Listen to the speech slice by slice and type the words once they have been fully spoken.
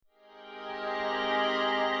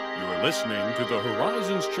You're listening to the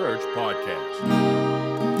Horizons Church podcast.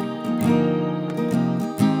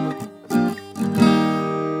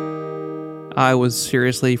 I was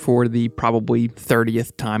seriously, for the probably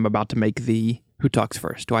 30th time, about to make the who talks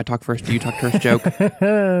first? Do I talk first? Do you talk first joke?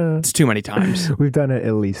 It's too many times. We've done it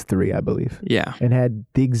at least 3, I believe. Yeah. And had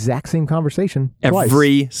the exact same conversation Every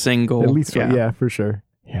twice. single. At least, yeah, for sure.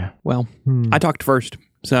 Yeah. Well, I talked first,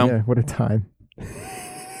 so. Yeah, what a time.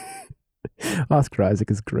 Oscar Isaac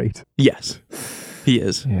is great. Yes, he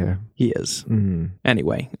is. Yeah. He is.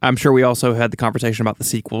 Anyway, I'm sure we also had the conversation about the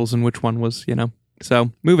sequels and which one was,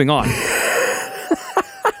 So, moving on.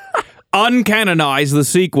 Uncanonize the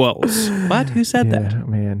sequels. What? Who said that?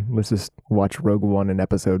 Man, let's just watch Rogue One in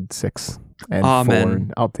episode 6 and 4,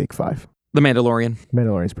 and I'll take 5. The Mandalorian.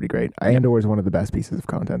 Mandalorian's pretty great. Andor is one of the best pieces of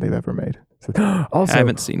content they've ever made. So, also, I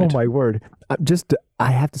haven't seen it. Oh my word.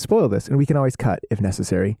 I have to spoil this, and we can always cut if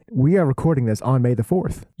necessary. We are recording this on May the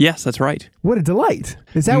 4th. Yes, that's right. What a delight.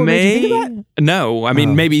 Is that what made you think of that? No, I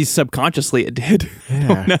mean, maybe subconsciously it did.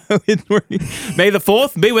 Yeah. No, it's working. May the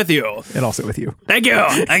 4th be with you. And also with you. Thank you.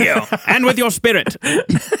 And with your spirit.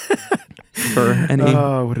 For any...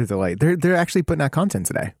 Oh, what a delight. They're actually putting out content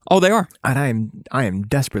today. Oh, they are? And I am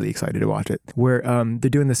desperately excited to watch it. Where they're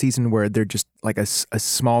doing the season where they're just like a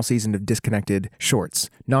small season of disconnected shorts,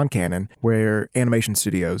 non-canon, where animation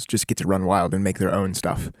studios just get to run wild and make their own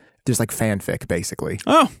stuff. Just like fanfic, basically.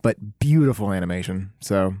 Oh. But beautiful animation.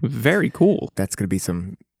 So very cool. That's going to be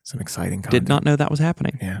some exciting content. Did not know that was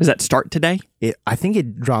happening. Yeah. Does that start today? I think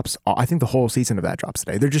it drops. I think the whole season of that drops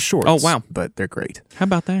today. They're just shorts. Oh, wow. But they're great. How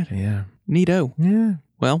about that? Yeah. Neato. Yeah.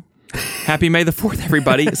 Well, happy May the 4th,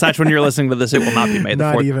 everybody. Aside when you're listening to this, it will not be May the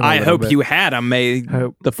 4th. I hope you had a May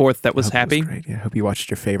the 4th that was happy. It was great. Yeah. Hope you watched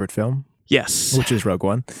your favorite film. Yes. Which is Rogue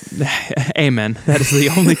One. Amen. That is the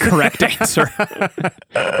only correct answer.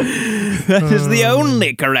 That is the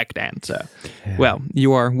only correct answer. Yeah. Well,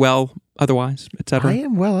 you are well otherwise, etc. I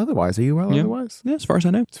am well otherwise. Are you well otherwise? Yeah, as far as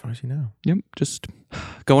I know. As far as you know. Yep, just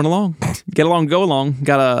going along. Get along, go along.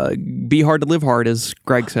 Gotta be hard to live hard, as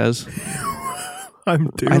Greg says.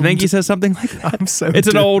 I'm doomed. I think he says something like that. I'm so It's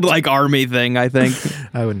doomed. an old, army thing, I think.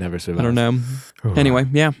 I would never survive. I don't know. Anyway,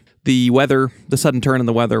 yeah. The weather, the sudden turn in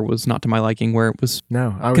the weather was not to my liking, where it was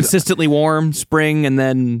consistently warm, spring, and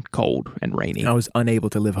then cold and rainy. I was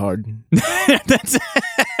unable to live hard.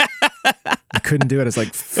 I couldn't do it. It's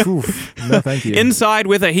like, phew, no thank you. Inside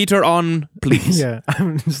with a heater on, please. Yeah,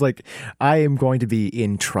 I'm just like, I am going to be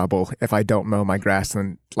in trouble if I don't mow my grass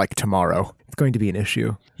tomorrow. It's going to be an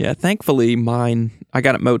issue. Yeah, thankfully I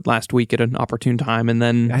got it mowed last week at an opportune time, and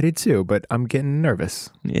then... I did too, but I'm getting nervous.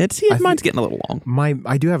 Mine's getting a little long.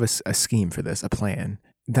 I do have a scheme for this, a plan,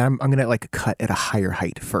 that I'm going to cut at a higher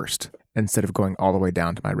height first, instead of going all the way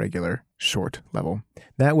down to my regular short level.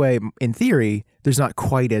 That way, in theory, there's not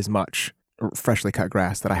quite as much freshly cut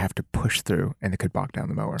grass that I have to push through, and it could bog down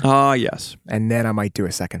the mower. Ah, yes. And then I might do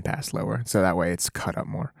a second pass lower, so that way it's cut up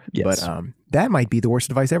more. Yes. But that might be the worst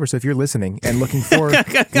advice ever. So if you're listening and looking for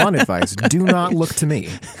lawn advice, do not look to me.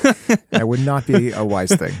 That would not be a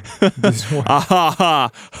wise thing.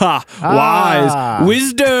 Wise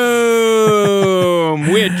wisdom,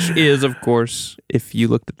 which is, of course, if you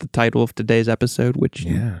looked at the title of today's episode, which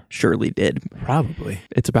you surely did. Probably.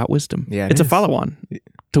 It's about wisdom. Yeah, it's a follow-on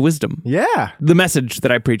to wisdom. Yeah. The message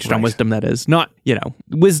that I preached on wisdom, that is. Not,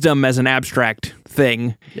 wisdom as an abstract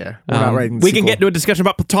thing. Yeah. We're not writing the we sequel. can get into a discussion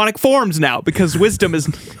about platonic forms now, because wisdom is...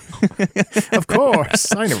 Of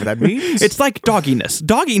course. I know what that means. It's like dogginess.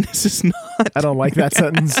 Dogginess is not... I don't like that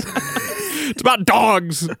sentence. It's about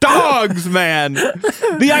dogs. Dogs, man.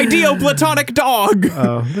 The ideal platonic dog.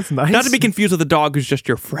 Oh, that's nice. Not to be confused with a dog who's just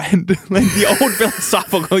your friend. Like the old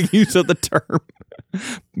philosophical use of the term.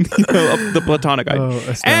 Of the platonic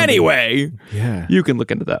idea. Anyway, you can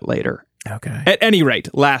look into that later. Okay. At any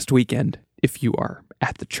rate, last weekend, if you are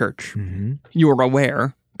at the church, you are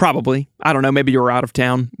aware... Probably. I don't know. Maybe you were out of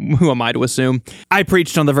town. Who am I to assume? I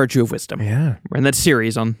preached on the virtue of wisdom. Yeah. We're in that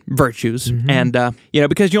series on virtues. And,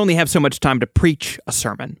 because you only have so much time to preach a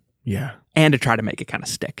sermon. Yeah. And to try to make it kind of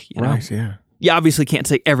stick. Right, yeah. You obviously can't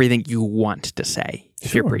say everything you want to say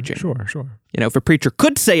if you're preaching. Sure. If a preacher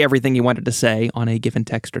could say everything he wanted to say on a given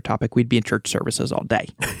text or topic, we'd be in church services all day,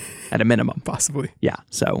 at a minimum. Possibly. Yeah.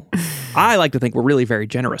 So I like to think we're really very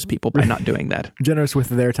generous people by not doing that. Generous with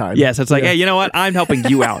their time. Yes. It's like, hey, you know what? I'm helping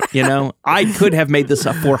you out. I could have made this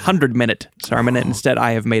a 400-minute sermon, and instead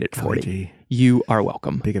I have made it 40. You are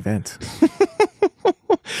welcome. Big event.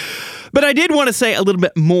 But I did want to say a little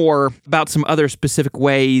bit more about some other specific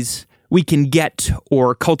ways we can get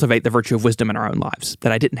or cultivate the virtue of wisdom in our own lives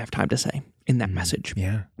that I didn't have time to say in that message.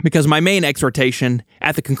 Yeah. Because my main exhortation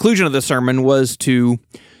at the conclusion of the sermon was to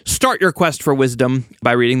start your quest for wisdom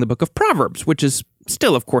by reading the book of Proverbs, which is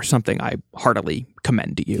still, of course, something I heartily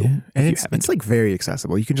commend to you. Yeah. And it's like very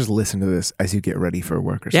accessible. You can just listen to this as you get ready for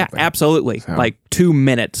work or something. Yeah, absolutely. So, like 2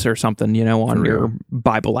 minutes or something, on your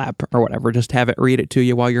Bible app or whatever. Just have it read it to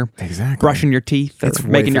you while you're brushing your teeth or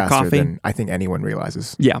making your coffee. Than I think anyone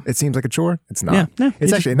realizes. Yeah. It seems like a chore. It's not. Yeah, no,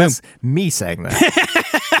 it's actually, that's me saying that.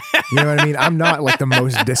 You know what I mean? I'm not like the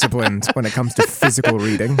most disciplined when it comes to physical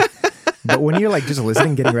reading. But when you're like just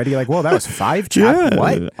listening, getting ready, you're like, whoa, that was 5 chapters.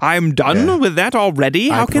 What? I'm done with that already.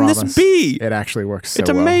 How can this be? It actually works so It's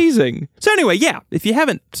amazing. So anyway, if you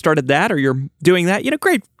haven't started that or you're doing that,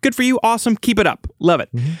 great. Good for you. Awesome. Keep it up. Love it.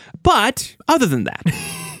 Mm-hmm. But other than that,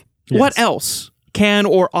 what else can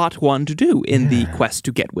or ought one to do in the quest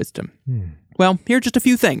to get wisdom? Well, here are just a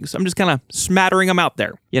few things. I'm just kind of smattering them out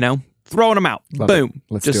there, throwing them out. Love Boom.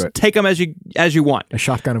 Let's just do it. Take them as you want. A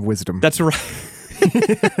shotgun of wisdom. That's right.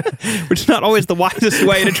 Which is not always the wisest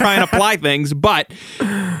way to try and apply things, but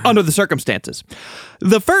under the circumstances.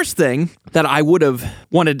 The first thing that I would have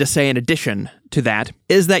wanted to say in addition to that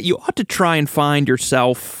is that you ought to try and find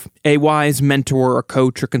yourself a wise mentor or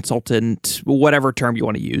coach or consultant, whatever term you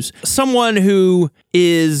want to use. Someone who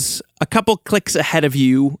is a couple clicks ahead of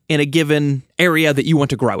you in a given area that you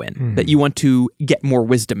want to grow in, that you want to get more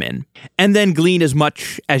wisdom in, and then glean as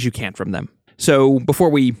much as you can from them. So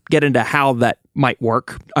before we get into how that might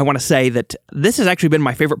work, I want to say that this has actually been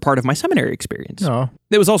my favorite part of my seminary experience. Oh.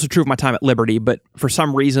 It was also true of my time at Liberty, but for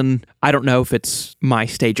some reason, I don't know if it's my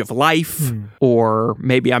stage of life or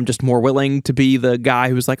maybe I'm just more willing to be the guy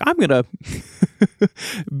who's like, I'm going to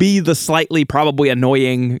be the slightly probably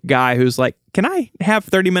annoying guy who's like, can I have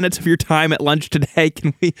 30 minutes of your time at lunch today?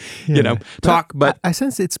 Can we, talk? But I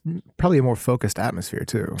sense it's probably a more focused atmosphere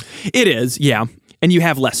too. It is, yeah. And you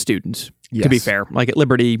have less students. Yes. To be fair, like at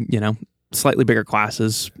Liberty, slightly bigger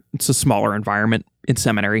classes. It's a smaller environment in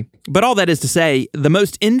seminary. But all that is to say, the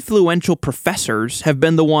most influential professors have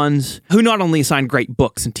been the ones who not only assign great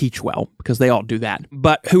books and teach well, because they all do that,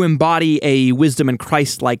 but who embody a wisdom and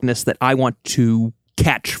Christ-likeness that I want to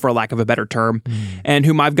catch, for lack of a better term, and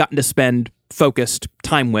whom I've gotten to spend focused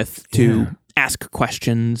time with to ask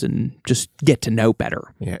questions and just get to know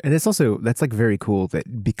better. Yeah, and that's like very cool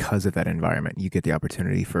that because of that environment, you get the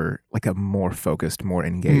opportunity for like a more focused, more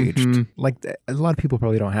engaged. Like a lot of people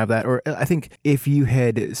probably don't have that. Or I think if you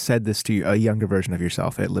had said this to a younger version of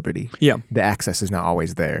yourself at Liberty, the access is not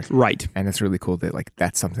always there. Right. And it's really cool that like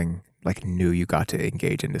that's something like new you got to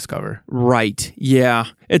engage and discover. Right. Yeah.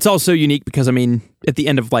 It's also unique because, at the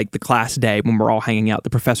end of like the class day when we're all hanging out, the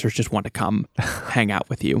professors just want to come hang out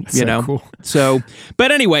with you, Cool. So,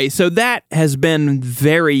 but anyway, so that has been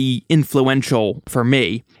very influential for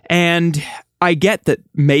me. And I get that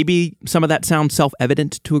maybe some of that sounds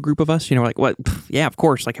self-evident to a group of us, like, what? Yeah, of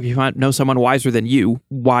course. Like if you know someone wiser than you,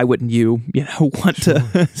 why wouldn't you, want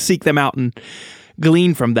to seek them out and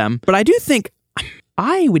glean from them? But I do think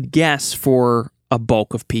I would guess for a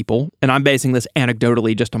bulk of people, and I'm basing this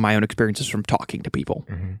anecdotally just on my own experiences from talking to people,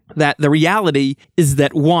 that the reality is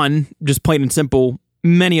that one, just plain and simple,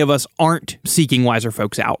 many of us aren't seeking wiser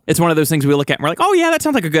folks out. It's one of those things we look at and we're like, oh yeah, that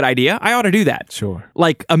sounds like a good idea. I ought to do that. Sure.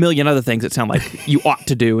 Like a million other things that sound like you ought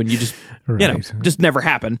to do and you just, just never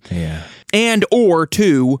happen. Yeah. And or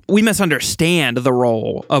two, we misunderstand the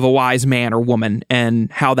role of a wise man or woman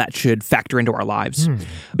and how that should factor into our lives.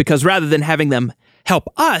 Because rather than having them help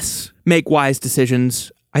us make wise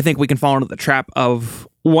decisions, I think we can fall into the trap of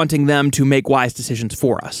wanting them to make wise decisions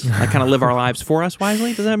for us. Like kind of live our lives for us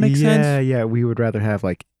wisely. Does that make sense? Yeah. We would rather have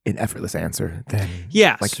like an effortless answer than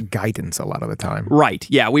like guidance a lot of the time. Right.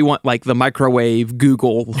 Yeah. We want like the microwave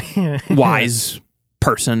Google wise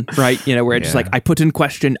person, right? Where it's just like, I put in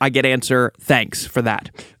question, I get answer, thanks for that.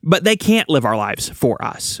 But they can't live our lives for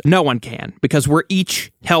us. No one can, because we're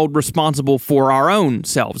each held responsible for our own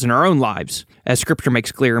selves and our own lives, as scripture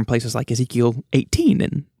makes clear in places like Ezekiel 18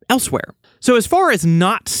 and elsewhere. So as far as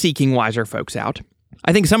not seeking wiser folks out,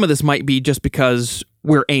 I think some of this might be just because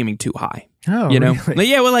we're aiming too high. Oh, really?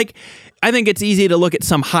 Yeah, well, like, I think it's easy to look at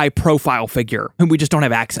some high-profile figure whom we just don't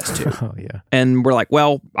have access to. Oh, yeah. And we're like,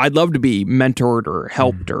 well, I'd love to be mentored or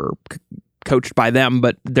helped or coached by them,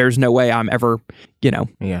 but there's no way I'm ever,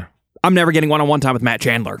 Yeah. I'm never getting one-on-one time with Matt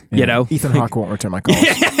Chandler, Ethan Hawke won't return my calls.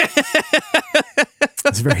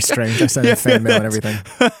 It's very strange. I send him fan mail and everything.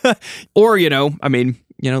 Or,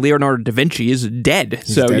 Leonardo da Vinci is dead.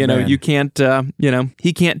 He's a dead man. You can't,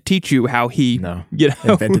 he can't teach you how he,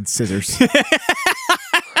 invented scissors.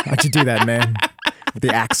 How'd you do that, man? With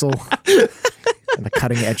the axle and the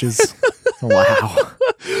cutting edges. Wow.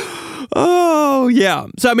 Oh, yeah.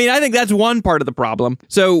 So, I mean, I think that's one part of the problem.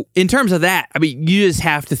 So, in terms of that, I mean, you just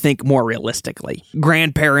have to think more realistically.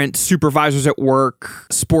 Grandparents, supervisors at work,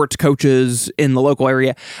 sports coaches in the local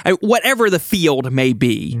area, whatever the field may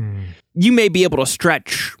be, you may be able to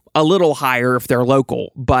stretch a little higher if they're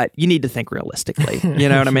local, but you need to think realistically. You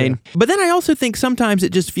know what I mean? But then I also think sometimes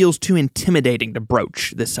it just feels too intimidating to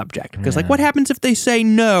broach this subject. Because, like, what happens if they say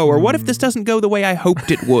no? Or what if this doesn't go the way I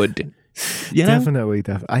hoped it would? You know? Definitely.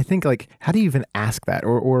 I think, like, how do you even ask that?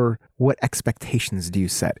 Or what expectations do you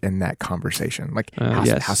set in that conversation? Like,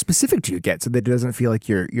 how specific do you get so that it doesn't feel like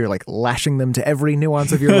you're like lashing them to every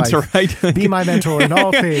nuance of your life? That's right. Be my mentor in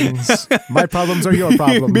all things. My problems are your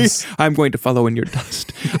problems. I'm going to follow in your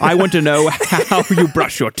dust. I want to know how you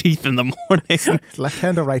brush your teeth in the morning. Left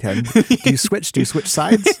hand or right hand? Do you switch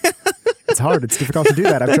sides? It's hard. It's difficult to do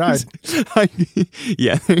that. I've tried.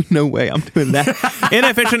 Yeah, there's no way I'm doing that.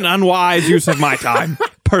 Inefficient, unwise use of my time,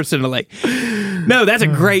 personally. No, that's a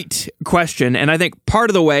great question. And I think part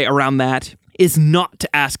of the way around that is not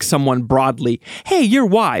to ask someone broadly, hey, you're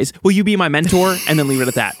wise. Will you be my mentor? And then leave it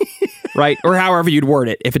at that. Right? Or however you'd word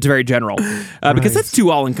it if it's very general. Because that's too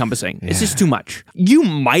all-encompassing. Yeah. It's just too much. You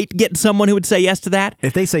might get someone who would say yes to that.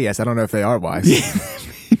 If they say yes, I don't know if they are wise.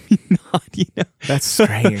 Not, you know. That's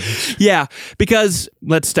strange. Yeah, because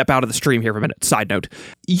let's step out of the stream here for a minute. Side note.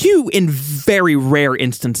 You, in very rare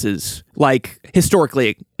instances, like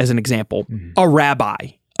historically, as an example, a rabbi,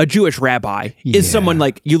 a Jewish rabbi, is someone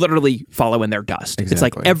like you literally follow in their dust. Exactly. It's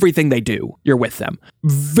like everything they do, you're with them.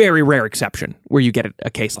 Very rare exception where you get a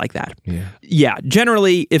case like that. Yeah,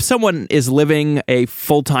 generally, if someone is living a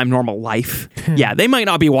full-time normal life, they might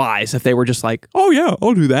not be wise if they were just like, oh yeah,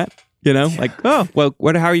 I'll do that. You know, like, oh, well,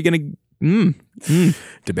 how are you going to...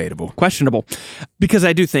 Debatable. Questionable. Because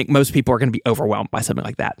I do think most people are going to be overwhelmed by something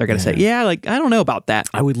like that. They're going to say, yeah, like, I don't know about that.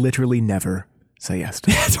 I would literally never say yes to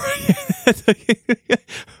that. That's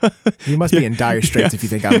right. You must be in dire straits if you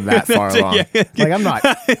think I'm that far along.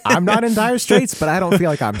 Like, I'm not in dire straits, but I don't feel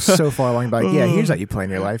like I'm so far along. Like, yeah, here's how you plan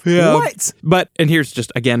your life. Yeah. What? But, and here's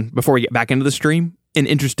just, again, before we get back into the stream, an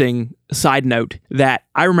interesting side note that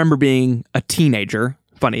I remember being a teenager.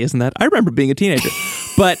 Funny, isn't that? I remember being a teenager.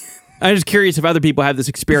 But I'm just curious if other people have this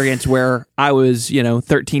experience where I was,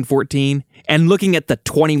 13, 14, and looking at the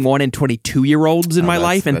 21 and 22-year-olds in my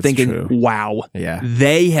life and thinking, true. Wow,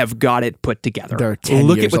 they have got it put together. They're 10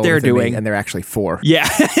 Look years at what they're doing. And they're actually 4. Yeah.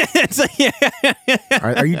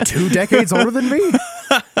 Are you 2 decades older than me?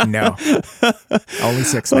 No. Only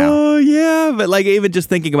 6 now. Oh, yeah. But like even just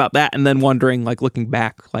thinking about that and then wondering, like looking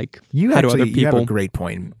back, like how do other people... You have a great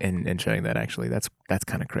point in showing that, actually. That's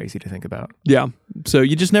kind of crazy to think about. Yeah. So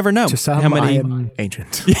you just never know. To some, how many... I am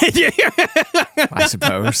ancient. I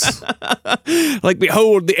suppose. Like,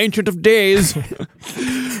 behold, the Ancient of Days.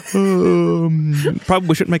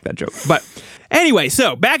 Probably shouldn't make that joke. But anyway,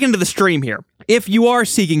 so back into the stream here. If you are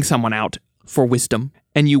seeking someone out for wisdom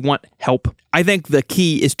and you want help, I think the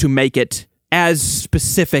key is to make it as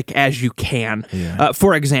specific as you can. Yeah.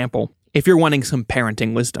 For example, if you're wanting some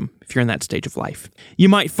parenting wisdom, if you're in that stage of life, you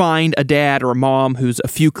might find a dad or a mom who's a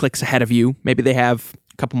few clicks ahead of you. Maybe they have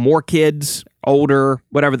a couple more kids, older,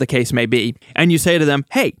 whatever the case may be. And you say to them,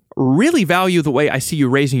 hey, really value the way I see you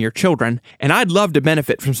raising your children, and I'd love to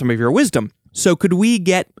benefit from some of your wisdom. So could we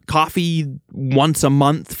get coffee once a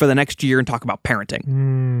month for the next year and talk about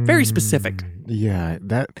parenting? Very specific. Yeah,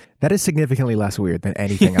 that is significantly less weird than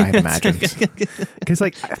anything I had imagined. Because,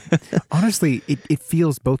 like, honestly, it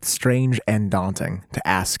feels both strange and daunting to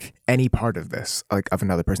ask any part of this, like, of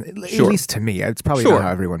another person. At least to me. It's probably not how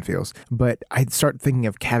everyone feels. But I'd start thinking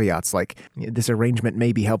of caveats like, this arrangement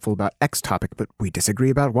may be helpful about X topic, but we disagree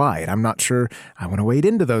about Y. And I'm not sure I want to wade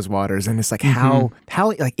into those waters. And it's like, how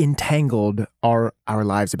like entangled are our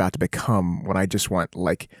lives about to become when I just want,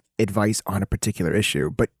 like, advice on a particular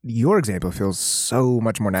issue. But your example feels so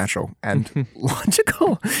much more natural and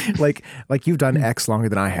logical. Like you've done X longer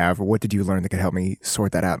than I have. What did you learn that could help me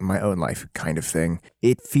sort that out in my own life, kind of thing.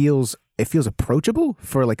 It feels approachable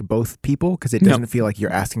for like both people because it doesn't feel like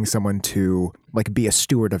you're asking someone to like be a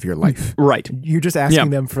steward of your life. Right. You're just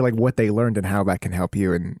asking them for like what they learned and how that can help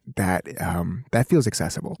you, and that feels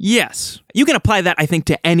accessible. Yes. You can apply that, I think,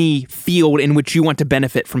 to any field in which you want to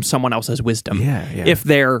benefit from someone else's wisdom. Yeah. If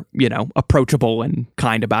they're, approachable and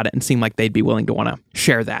kind about it and seem like they'd be willing to want to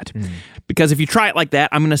share that. Because if you try it like that,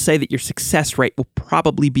 I'm going to say that your success rate will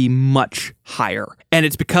probably be much higher. And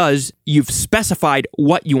it's because you've specified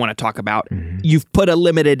what you want to talk about. You've put a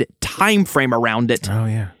limited time frame around it. Oh,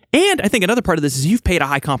 yeah. And I think another part of this is you've paid a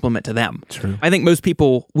high compliment to them. True. I think most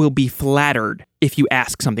people will be flattered if you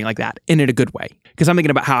ask something like that, and in a good way. Because I'm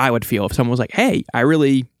thinking about how I would feel if someone was like, hey, I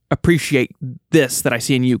really appreciate this that I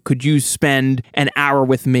see in you. Could you spend an hour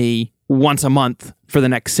with me once a month for the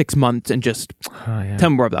next 6 months and just tell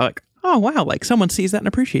me more about it? Like, oh, wow, like someone sees that and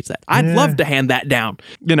appreciates that. I'd love to hand that down,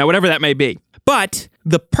 whatever that may be. But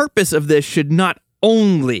the purpose of this should not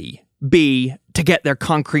only be to get their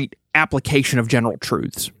concrete application of general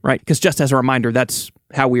truths, right? Because just as a reminder, that's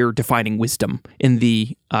how we're defining wisdom in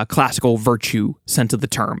the classical virtue sense of the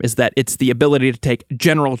term, is that it's the ability to take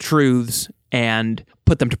general truths and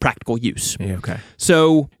put them to practical use. Yeah, okay.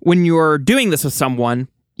 So when you're doing this with someone,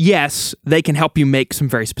 yes, they can help you make some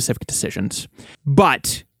very specific decisions,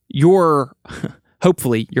 but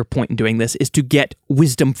hopefully your point in doing this is to get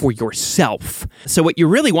wisdom for yourself. So what you're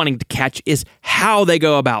really wanting to catch is how they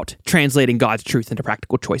go about translating God's truth into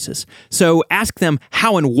practical choices. So ask them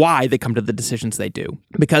how and why they come to the decisions they do.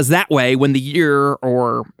 Because that way, when the year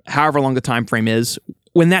or however long the time frame is,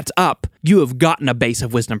 when that's up, you have gotten a base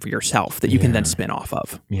of wisdom for yourself that you can then spin off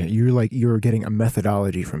of. Yeah, you're getting a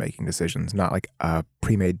methodology for making decisions, not like a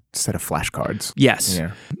pre-made set of flashcards. Yes.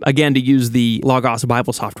 Yeah. Again, to use the Logos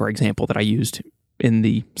Bible software example that I used in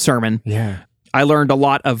the sermon. Yeah. I learned a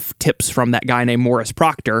lot of tips from that guy named Morris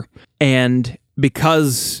Proctor, and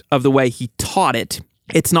because of the way he taught it,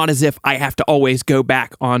 it's not as if I have to always go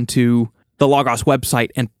back onto the Logos website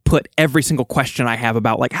and put every single question I have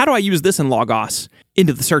about, like, how do I use this in Logos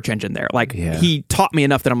into the search engine there? Like, he taught me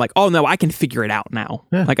enough that I'm like, oh, no, I can figure it out now.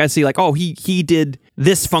 Yeah. Like, I see, like, oh, he did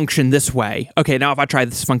this function this way. Okay, now if I try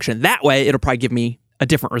this function that way, it'll probably give me a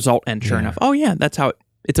different result. And sure enough, oh, yeah, that's how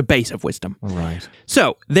it's a base of wisdom. All right.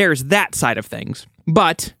 So there's that side of things.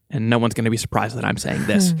 But, and no one's going to be surprised that I'm saying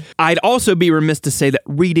this, I'd also be remiss to say that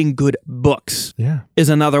reading good books is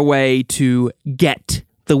another way to get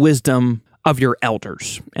the wisdom of your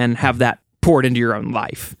elders and have that poured into your own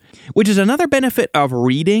life, which is another benefit of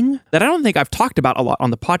reading that I don't think I've talked about a lot on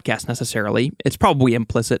the podcast necessarily. It's probably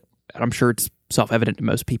implicit, and I'm sure it's self-evident to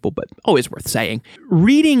most people, but always worth saying.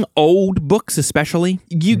 Reading old books especially,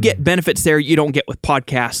 you get benefits there you don't get with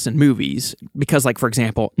podcasts and movies because, like, for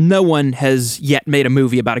example, no one has yet made a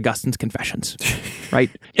movie about Augustine's Confessions, right?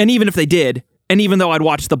 And even if they did, and even though I'd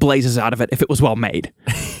watch the blazes out of it if it was well made,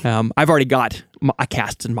 I've already got a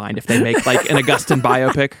cast in mind if they make like an Augustine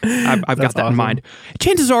biopic. I've got that in mind.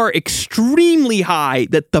 Chances are extremely high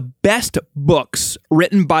that the best books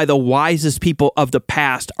written by the wisest people of the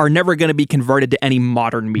past are never going to be converted to any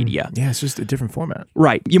modern media. Yeah, it's just a different format.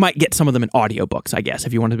 Right. You might get some of them in audiobooks, I guess,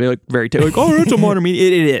 if you want to be like very like, oh, it's a modern media.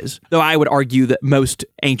 It is. Though I would argue that most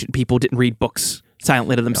ancient people didn't read books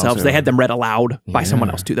silently to themselves. Also, they had them read aloud by someone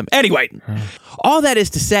else to them. Anyway, all that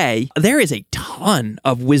is to say, there is a ton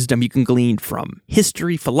of wisdom you can glean from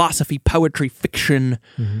history, philosophy, poetry, fiction,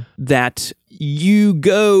 that you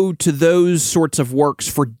go to those sorts of works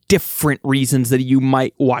for different reasons that you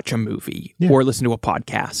might watch a movie or listen to a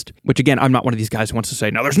podcast. Which, again, I'm not one of these guys who wants to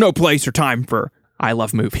say, no, there's no place or time for I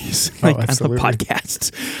love movies. Like, I love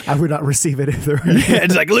podcasts. I would not receive it either.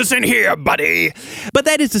 It's like, listen here, buddy. But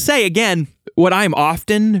that is to say, again, what I'm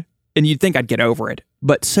often, and you'd think I'd get over it,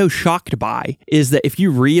 but so shocked by is that if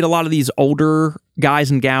you read a lot of these older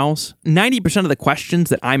guys and gals, 90% of the questions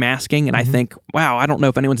that I'm asking, and I think, wow, I don't know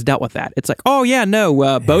if anyone's dealt with that. It's like, oh, yeah,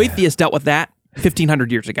 no, Boethius dealt with that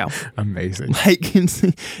 1,500 years ago. Amazing. Like,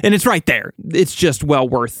 and it's right there. It's just well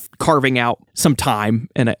worth carving out some time.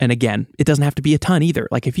 And again, it doesn't have to be a ton either.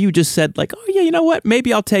 Like, if you just said, like, oh yeah, you know what?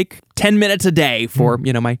 Maybe I'll take 10 minutes a day for,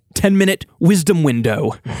 my 10-minute wisdom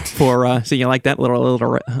window for, so you like that little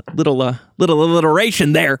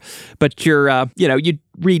alliteration there. But you're, you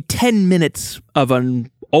read 10 minutes of an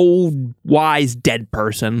old, wise, dead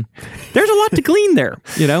person. There's a lot to glean there,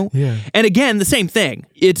 Yeah. And again, the same thing.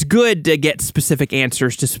 It's good to get specific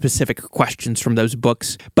answers to specific questions from those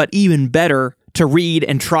books, but even better to read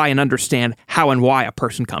and try and understand how and why a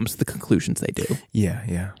person comes to the conclusions they do.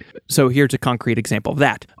 Yeah. So here's a concrete example of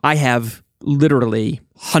that. I have literally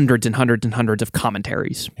hundreds and hundreds and hundreds of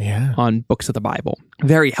commentaries on books of the Bible.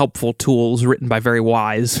 Very helpful tools written by very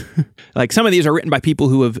wise. Like, some of these are written by people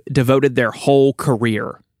who have devoted their whole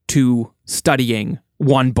career to studying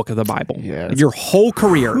one book of the Bible. Yes. Your whole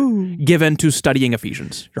career given to studying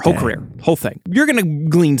Ephesians. Your whole career, whole thing. You're going to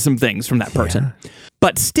glean some things from that person. Yeah.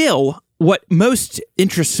 But still, what most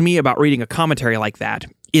interests me about reading a commentary like that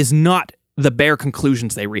is not the bare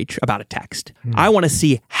conclusions they reach about a text. I want to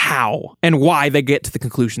see how and why they get to the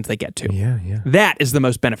conclusions they get to. Yeah. That is the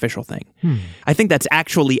most beneficial thing. I think that's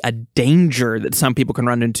actually a danger that some people can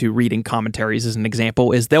run into reading commentaries, as an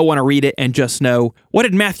example, is they'll want to read it and just know, what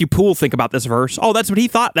did Matthew Poole think about this verse? Oh, that's what he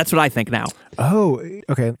thought. That's what I think now. Oh,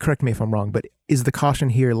 okay. Correct me if I'm wrong, but is the caution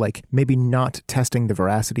here like maybe not testing the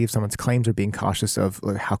veracity of someone's claims or being cautious of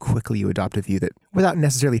like, how quickly you adopt a view that without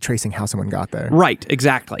necessarily tracing how someone got there? Right,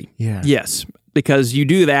 exactly. Yeah. Yes, because you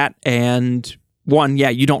do that and one,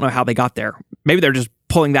 you don't know how they got there. Maybe they're just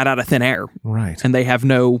pulling that out of thin air. Right. And they have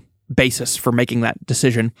no basis for making that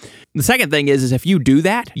decision. The second thing is if you do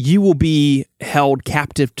that, you will be held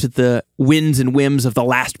captive to the whims and whims of the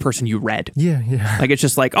last person you read. Yeah. Like it's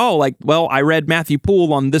just like, well, I read Matthew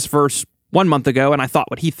Poole on this verse 1 month ago and I thought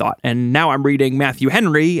what he thought. And now I'm reading Matthew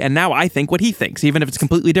Henry and now I think what he thinks, even if it's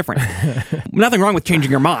completely different. Nothing wrong with changing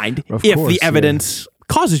your mind if the evidence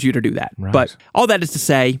causes you to do that. Right. But all that is to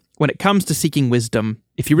say, when it comes to seeking wisdom,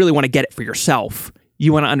 if you really want to get it for yourself,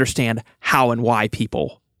 you want to understand how and why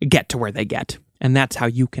people get to where they get. And that's how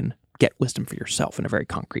you can get wisdom for yourself in a very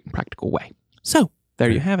concrete and practical way. So, there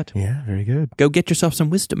you have it. Yeah, very good. Go get yourself some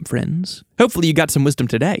wisdom, friends. Hopefully you got some wisdom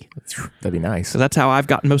today. That'd be nice. So that's how I've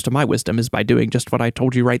gotten most of my wisdom, is by doing just what I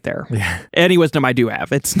told you right there. Yeah. Any wisdom I do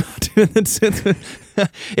have, it's not,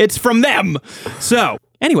 it's from them. So,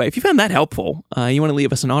 anyway, if you found that helpful, you want to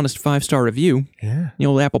leave us an honest 5-star review. Yeah. The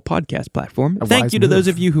old Apple Podcast platform. A Thank wise you to those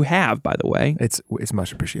move. of you who have, by the way. It's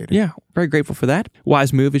much appreciated. Yeah, very grateful for that.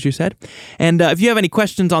 Wise move, as you said. And if you have any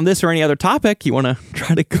questions on this or any other topic, you want to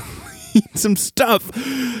try to clean some stuff,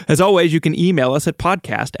 as always, you can email us at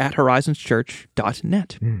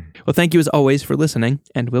podcast@horizonschurch.net. Well, thank you as always for listening,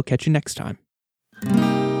 and we'll catch you next time.